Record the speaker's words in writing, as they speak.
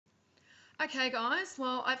Okay guys,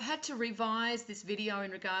 well I've had to revise this video in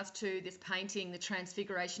regards to this painting, the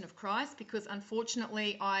Transfiguration of Christ, because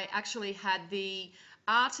unfortunately I actually had the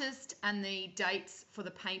artist and the dates for the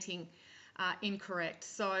painting incorrect.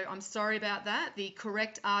 So I'm sorry about that. The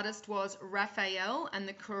correct artist was Raphael and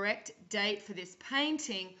the correct date for this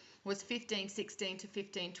painting was 1516 to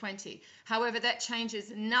 1520. However, that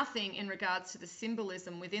changes nothing in regards to the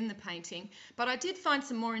symbolism within the painting, but I did find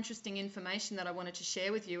some more interesting information that I wanted to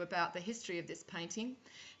share with you about the history of this painting.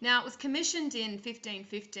 Now, it was commissioned in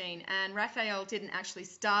 1515 and Raphael didn't actually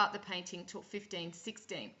start the painting till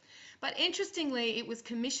 1516. But interestingly, it was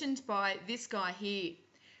commissioned by this guy here,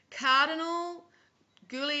 Cardinal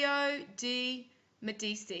Giulio de'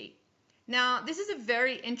 Medici. Now, this is a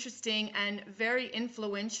very interesting and very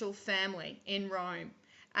influential family in Rome,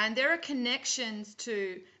 and there are connections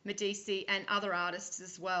to Medici and other artists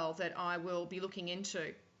as well that I will be looking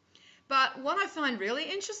into. But what I find really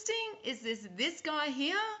interesting is this guy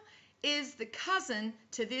here is the cousin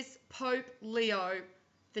to this Pope Leo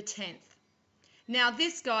X. Now,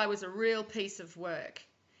 this guy was a real piece of work.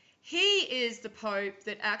 He is the Pope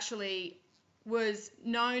that actually was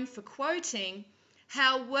known for quoting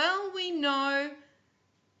how well we know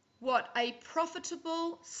what a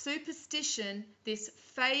profitable superstition this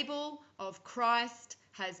fable of Christ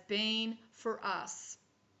has been for us.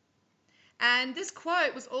 And this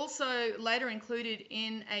quote was also later included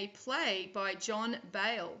in a play by John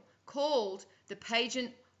Bale called The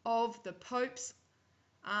Pageant of the Popes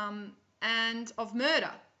and of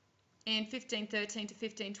Murder in 1513 to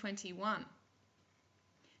 1521.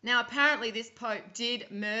 Now, apparently this Pope did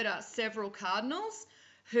murder several cardinals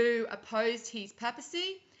who opposed his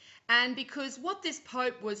papacy, and because what this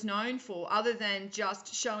Pope was known for, other than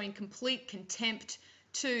just showing complete contempt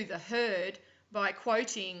to the herd by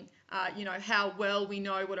quoting, how well we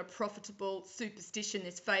know what a profitable superstition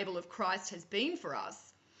this fable of Christ has been for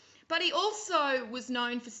us, but he also was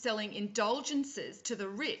known for selling indulgences to the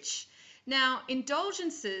rich. Now,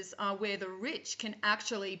 indulgences are where the rich can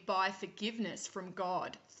actually buy forgiveness from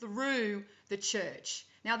God through the church.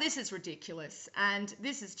 Now, this is ridiculous, and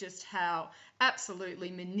this is just how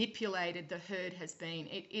absolutely manipulated the herd has been.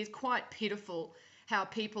 It is quite pitiful how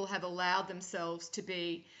people have allowed themselves to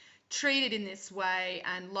be treated in this way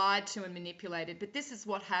and lied to and manipulated. But this is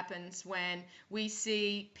what happens when we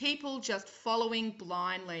see people just following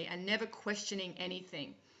blindly and never questioning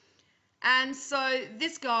anything. And so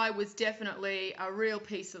this guy was definitely a real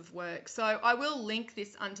piece of work. So I will link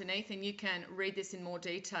this underneath and you can read this in more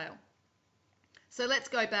detail. So let's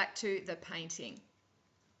go back to the painting.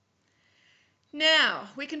 Now,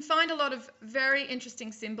 we can find a lot of very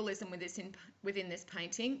interesting symbolism within this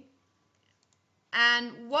painting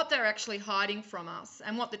and what they're actually hiding from us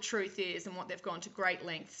and what the truth is and what they've gone to great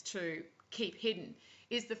lengths to keep hidden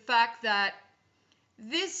is the fact that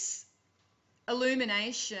this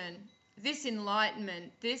illumination, this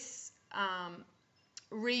enlightenment, this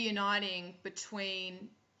reuniting between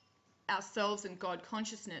ourselves and God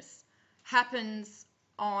consciousness happens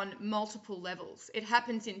on multiple levels. It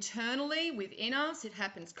happens internally within us, it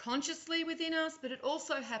happens consciously within us, but it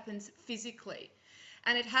also happens physically.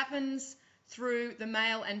 And it happens through the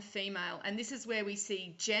male and female. And this is where we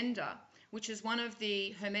see gender, which is one of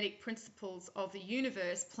the Hermetic principles of the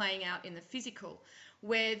universe playing out in the physical,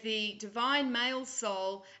 where the divine male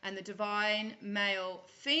soul and the divine male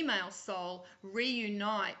female soul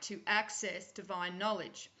reunite to access divine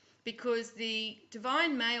knowledge, because the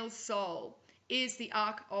divine male soul is the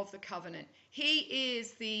Ark of the Covenant. He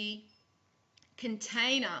is the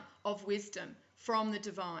container of wisdom from the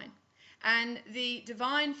divine. And the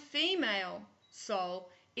divine female soul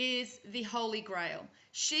is the Holy Grail.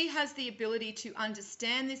 She has the ability to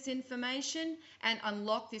understand this information and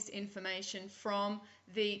unlock this information from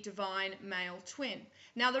the divine male twin.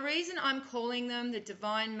 Now, the reason I'm calling them the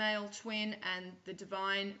divine male twin and the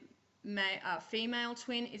divine female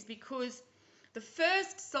twin is because the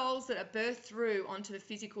first souls that are birthed through onto the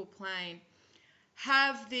physical plane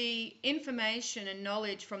have the information and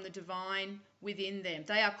knowledge from the divine within them.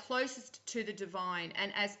 They are closest to the divine,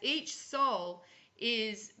 and as each soul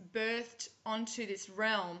is birthed onto this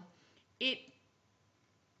realm, it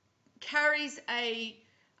carries a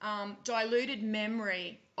diluted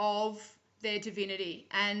memory of their divinity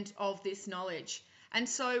and of this knowledge. And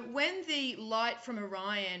so when the light from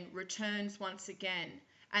Orion returns once again,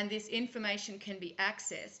 and this information can be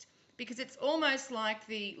accessed, because it's almost like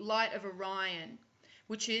the light of Orion,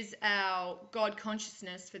 which is our God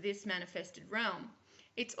consciousness for this manifested realm.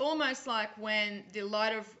 It's almost like when the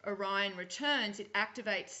light of Orion returns, it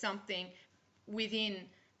activates something within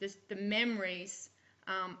the memories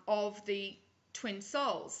of the twin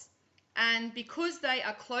souls. And because they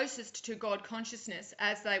are closest to God consciousness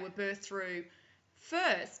as they were birthed through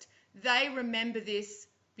first, they remember this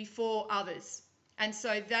before others. And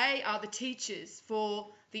so they are the teachers for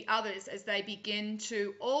the others as they begin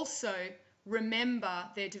to also remember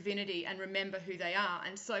their divinity and remember who they are.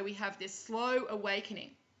 And so we have this slow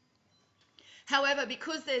awakening. However,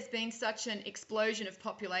 because there's been such an explosion of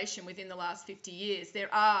population within the last 50 years,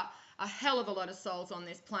 there are a hell of a lot of souls on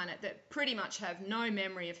this planet that pretty much have no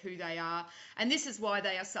memory of who they are. And this is why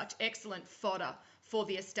they are such excellent fodder for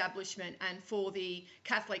the establishment and for the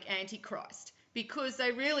Catholic Antichrist, because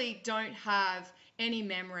they really don't have any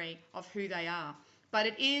memory of who they are. But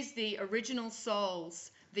it is the original souls,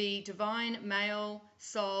 the divine male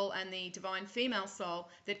soul and the divine female soul,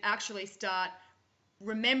 that actually start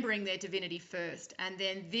remembering their divinity first. And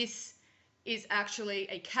then this is actually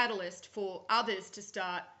a catalyst for others to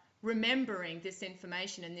start remembering this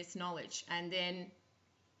information and this knowledge. And then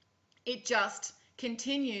it just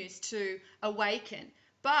continues to awaken.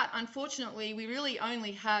 But unfortunately, we really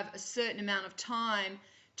only have a certain amount of time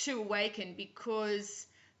to awaken, because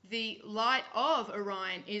the light of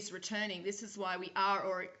Orion is returning. This is why we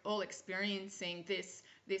are all experiencing this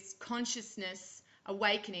consciousness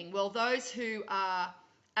awakening. Well, those who are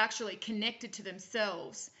actually connected to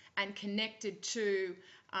themselves and connected to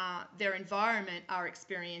their environment are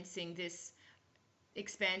experiencing this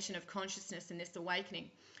expansion of consciousness and this awakening.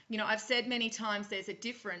 You know, I've said many times there's a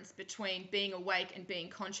difference between being awake and being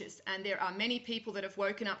conscious, and there are many people that have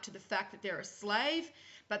woken up to the fact that they're a slave,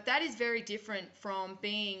 but that is very different from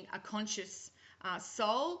being a conscious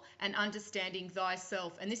soul and understanding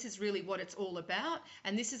thyself. And this is really what it's all about,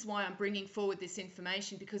 and this is why I'm bringing forward this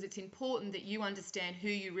information, because it's important that you understand who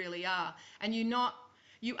you really are. And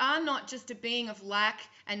you are not just a being of lack,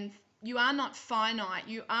 and you are not finite.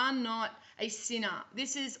 You are not a sinner.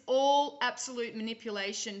 This is all absolute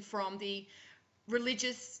manipulation from the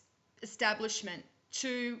religious establishment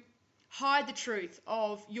to hide the truth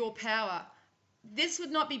of your power. This would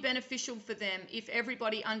not be beneficial for them if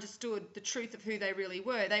everybody understood the truth of who they really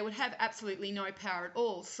were. They would have absolutely no power at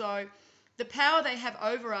all. So the power they have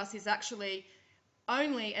over us is actually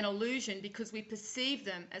only an illusion, because we perceive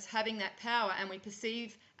them as having that power, and we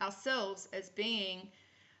perceive ourselves as being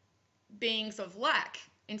beings of lack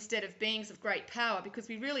instead of beings of great power, because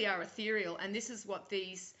we really are ethereal. And this is what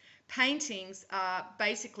these paintings are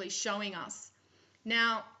basically showing us.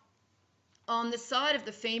 Now, on the side of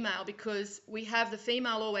the female, because we have the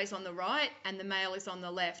female always on the right and the male is on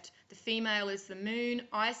the left. The female is the moon,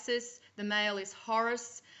 Isis, the male is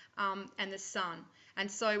Horus, and the sun.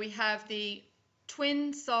 And so we have the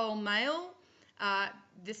twin soul male.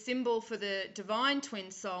 The symbol for the divine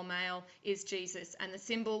twin soul male is Jesus, and the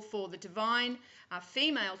symbol for the divine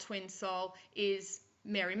female twin soul is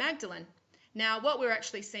Mary Magdalene. Now, what we're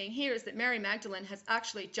actually seeing here is that Mary Magdalene has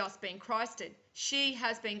actually just been Christed. She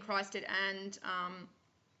has been Christed, and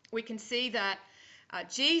we can see that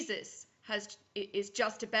Jesus is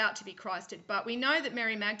just about to be Christed. But we know that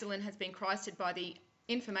Mary Magdalene has been Christed by the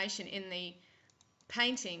information in the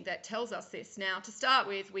painting that tells us this. Now, to start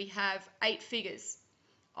with, we have 8 figures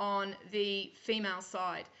on the female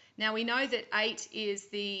side. Now, we know that 8 is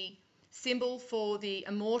the symbol for the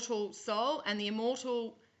immortal soul, and the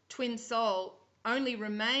immortal twin soul only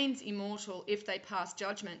remains immortal if they pass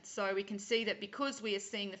judgment. So we can see that because we are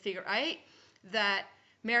seeing the figure 8, that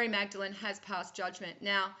Mary Magdalene has passed judgment.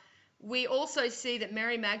 Now, we also see that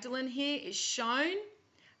Mary Magdalene here is shown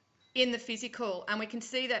in the physical, and we can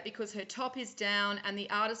see that because her top is down, and the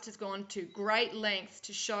artist has gone to great lengths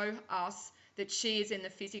to show us that she is in the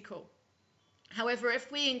physical. However, if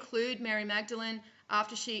we include Mary Magdalene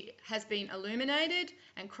after she has been illuminated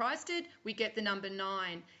and Christed, we get the number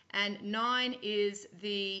 9, and 9 is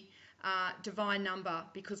the divine number,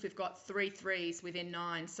 because we've got 3 3s within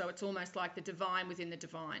 9, so it's almost like the divine within the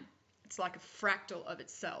divine. It's like a fractal of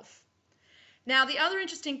itself. Now, the other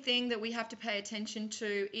interesting thing that we have to pay attention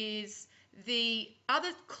to is the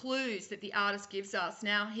other clues that the artist gives us.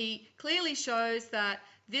 Now, he clearly shows that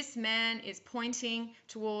this man is pointing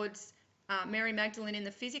towards Mary Magdalene in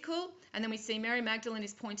the physical, and then we see Mary Magdalene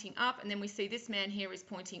is pointing up, and then we see this man here is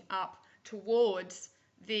pointing up towards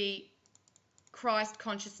the Christ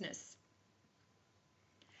consciousness.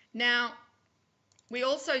 Now, we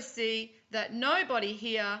also see that nobody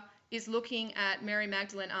here is looking at Mary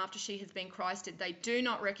Magdalene after she has been Christed. They do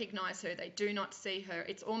not recognize her. They do not see her.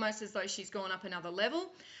 It's almost as though she's gone up another level.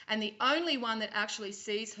 And the only one that actually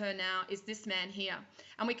sees her now is this man here.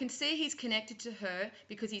 And we can see he's connected to her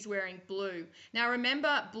because he's wearing blue. Now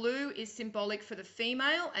remember, blue is symbolic for the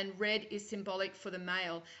female and red is symbolic for the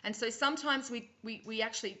male. And so sometimes we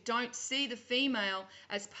actually don't see the female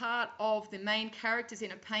as part of the main characters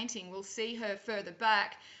in a painting. We'll see her further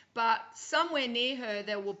back, but somewhere near her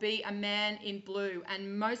there will be a man in blue,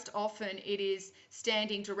 and most often it is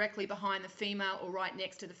standing directly behind the female or right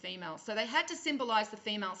next to the female. So they had to symbolize the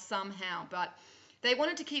female somehow, but they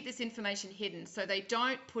wanted to keep this information hidden, so they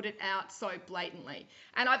don't put it out so blatantly.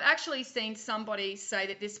 And I've actually seen somebody say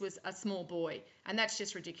that this was a small boy, and that's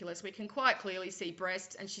just ridiculous. We can quite clearly see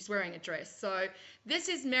breasts, and she's wearing a dress. So this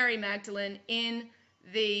is Mary Magdalene in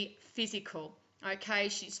the physical. Okay,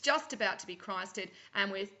 she's just about to be Christed,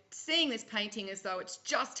 and we're seeing this painting as though it's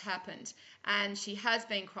just happened, and she has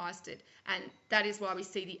been Christed, and that is why we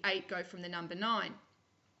see the 8 go from the number 9.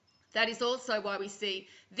 That is also why we see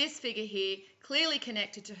this figure here clearly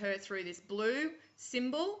connected to her through this blue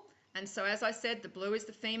symbol. And so, as I said, the blue is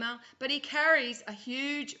the female, but he carries a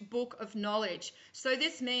huge book of knowledge. So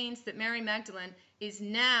this means that Mary Magdalene is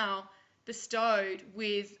now bestowed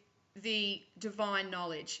with the divine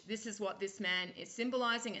knowledge. This is what this man is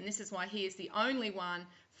symbolizing, and this is why he is the only one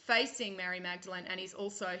facing Mary Magdalene, and he's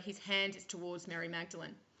also, his hand is towards Mary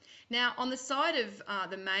Magdalene. Now, on the side of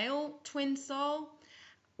the male twin soul,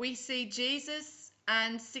 we see Jesus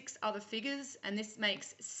and 6 other figures, and this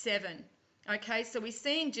makes 7. Okay, so we're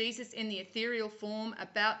seeing Jesus in the ethereal form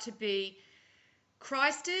about to be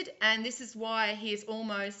Christed, and this is why he is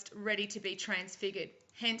almost ready to be transfigured.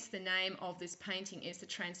 Hence the name of this painting is the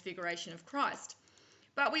Transfiguration of Christ.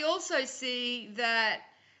 But we also see that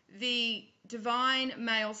the divine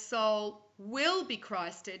male soul will be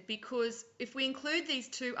Christed, because if we include these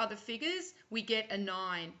 2 other figures, we get a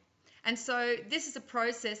 9. And so this is a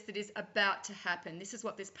process that is about to happen. This is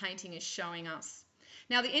what this painting is showing us.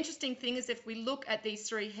 Now, the interesting thing is if we look at these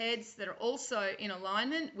 3 heads that are also in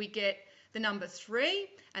alignment, we get the number 3,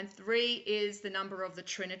 and 3 is the number of the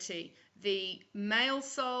Trinity, the male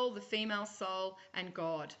soul, the female soul, and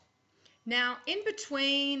God. Now, in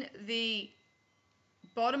between the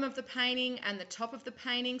bottom of the painting and the top of the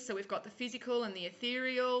painting, so we've got the physical and the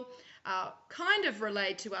ethereal, kind of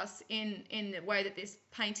relayed to us in the way that this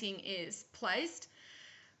painting is placed.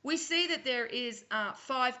 We see that there is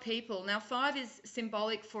 5 people. Now 5 is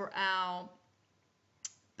symbolic for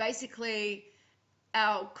basically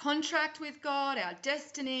our contract with God, our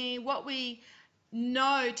destiny, what we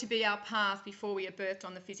know to be our path before we are birthed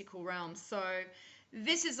on the physical realm. So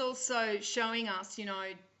this is also showing us,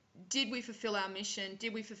 did we fulfill our mission?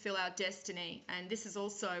 Did we fulfill our destiny? And this is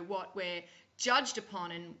also what we're judged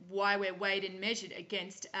upon and why we're weighed and measured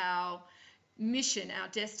against our mission, our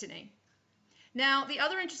destiny. Now, the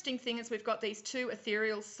other interesting thing is we've got these 2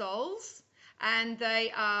 ethereal souls, and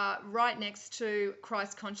they are right next to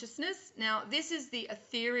Christ consciousness. Now, this is the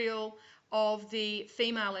ethereal of the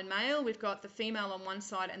female and male. We've got the female on one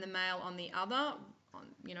side and the male on the other.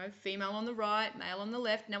 Female on the right, male on the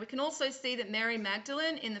left. Now, we can also see that Mary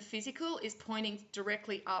Magdalene in the physical is pointing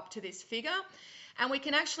directly up to this figure. And we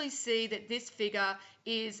can actually see that this figure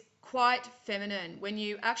is quite feminine. When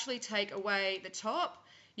you actually take away the top,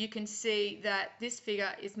 you can see that this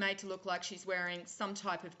figure is made to look like she's wearing some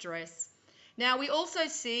type of dress. Now, we also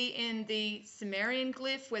see in the Sumerian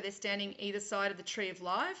glyph, where they're standing either side of the tree of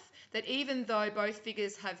life, that even though both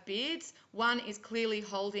figures have beards, one is clearly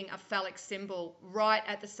holding a phallic symbol right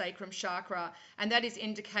at the sacrum chakra, and that is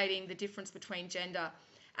indicating the difference between gender.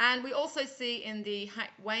 And we also see in the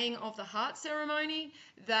weighing of the heart ceremony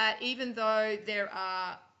that even though there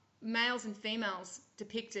are males and females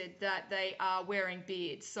depicted, that they are wearing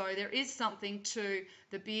beards. So there is something to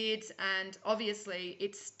the beards, and obviously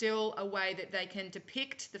it's still a way that they can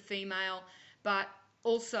depict the female, but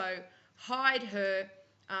also hide her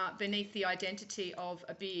beneath the identity of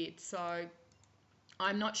a beard. So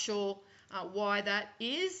I'm not sure why that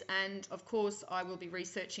is, and of course I will be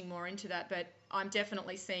researching more into that, but I'm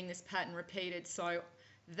definitely seeing this pattern repeated, so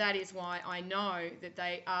that is why I know that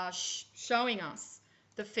they are showing us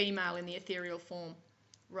the female in the ethereal form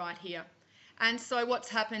right here. And so what's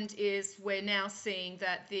happened is we're now seeing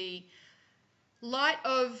that the light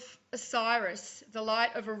of Osiris, the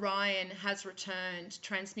light of Orion, has returned,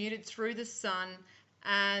 transmuted through the sun.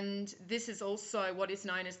 And this is also what is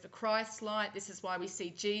known as the Christ light. This is why we see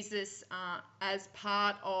Jesus as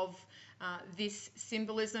part of this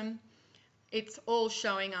symbolism. It's all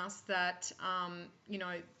showing us that,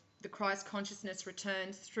 the Christ consciousness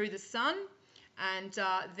returns through the sun. and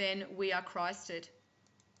then we are Christed.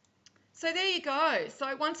 So there you go.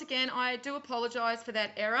 So once again, I do apologise for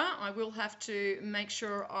that error. I will have to make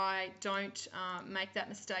sure I don't make that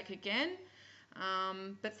mistake again.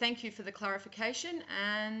 But thank you for the clarification,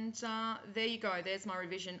 and there you go. There's my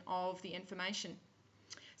revision of the information.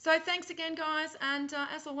 So thanks again, guys, and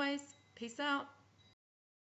as always, peace out.